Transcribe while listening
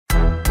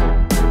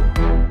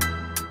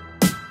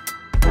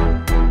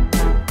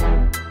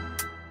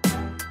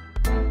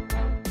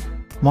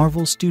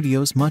Marvel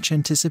Studios'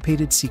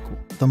 much-anticipated sequel,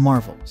 The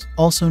Marvels,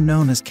 also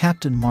known as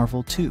Captain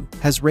Marvel 2,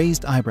 has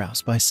raised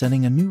eyebrows by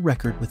setting a new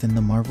record within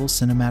the Marvel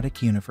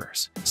Cinematic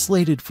Universe.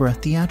 Slated for a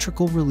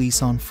theatrical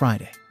release on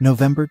Friday,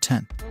 November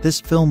 10th, this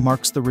film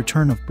marks the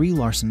return of Brie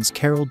Larson's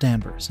Carol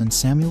Danvers and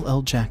Samuel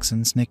L.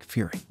 Jackson's Nick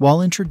Fury,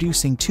 while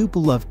introducing two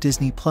beloved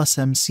Disney Plus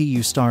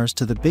MCU stars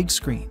to the big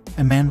screen,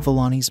 Iman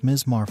Vellani's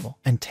Ms. Marvel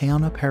and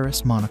Teyonah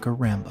Parris' Monica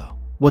Rambeau.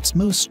 What's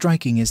most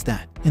striking is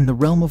that, in the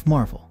realm of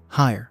Marvel,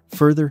 higher,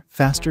 further,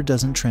 faster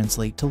doesn't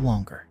translate to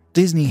longer.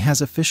 Disney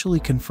has officially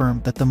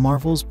confirmed that The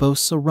Marvels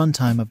boasts a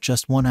runtime of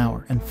just 1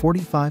 hour and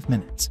 45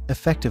 minutes,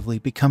 effectively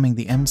becoming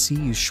the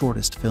MCU's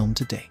shortest film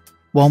to date.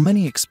 While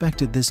many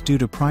expected this due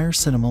to prior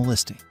cinema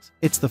listings,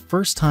 it's the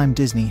first time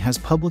Disney has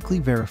publicly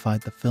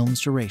verified the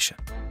film's duration.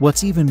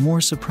 What's even more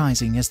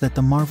surprising is that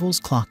The Marvels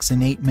clocks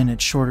in 8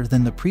 minutes shorter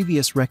than the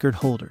previous record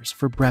holders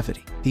for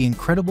brevity, The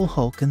Incredible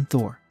Hulk and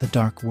Thor: The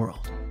Dark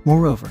World.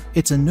 Moreover,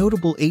 it's a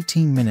notable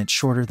 18 minutes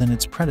shorter than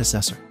its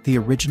predecessor, the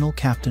original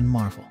Captain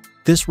Marvel.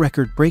 This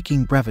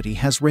record-breaking brevity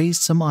has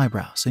raised some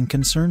eyebrows and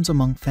concerns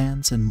among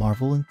fans and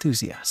Marvel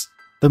enthusiasts.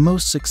 The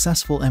most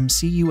successful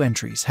MCU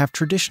entries have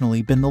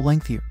traditionally been the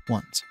lengthier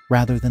ones,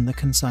 rather than the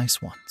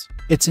concise ones.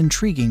 It's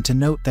intriguing to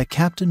note that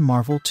Captain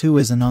Marvel 2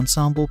 is an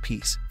ensemble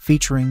piece,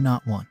 featuring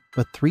not one,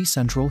 but 3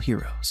 central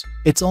heroes.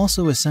 It's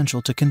also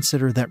essential to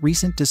consider that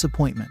recent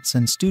disappointments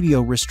and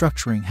studio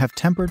restructuring have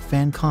tempered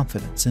fan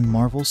confidence in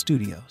Marvel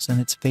Studios and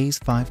its Phase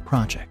 5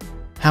 project.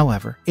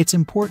 However, it's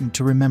important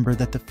to remember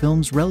that the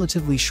film's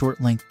relatively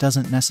short length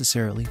doesn't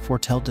necessarily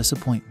foretell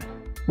disappointment.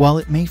 While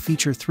it may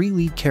feature 3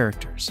 lead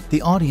characters,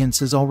 the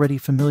audience is already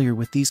familiar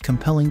with these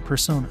compelling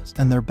personas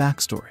and their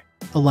backstory,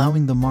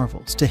 allowing the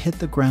Marvels to hit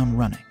the ground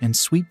running and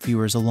sweep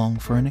viewers along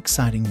for an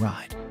exciting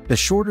ride. The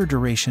shorter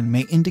duration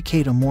may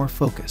indicate a more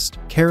focused,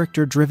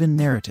 character-driven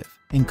narrative,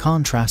 in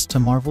contrast to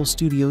Marvel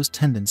Studios'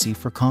 tendency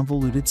for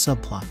convoluted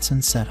subplots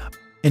and setup.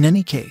 In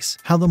any case,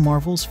 how The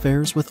Marvels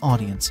fares with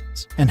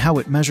audiences, and how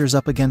it measures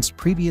up against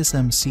previous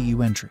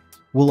MCU entries,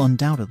 will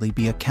undoubtedly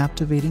be a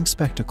captivating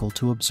spectacle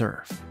to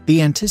observe.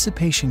 The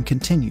anticipation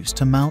continues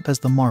to mount as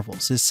The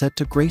Marvels is set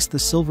to grace the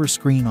silver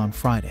screen on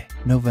Friday,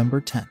 November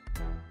 10th.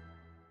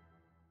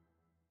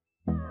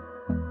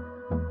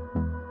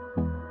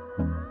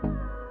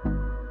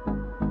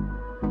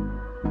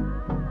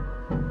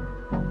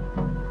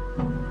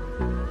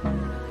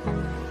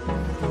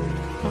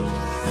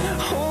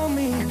 Hold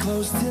me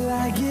close till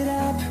I get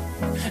up.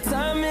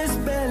 Time is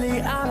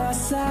barely on our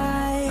side.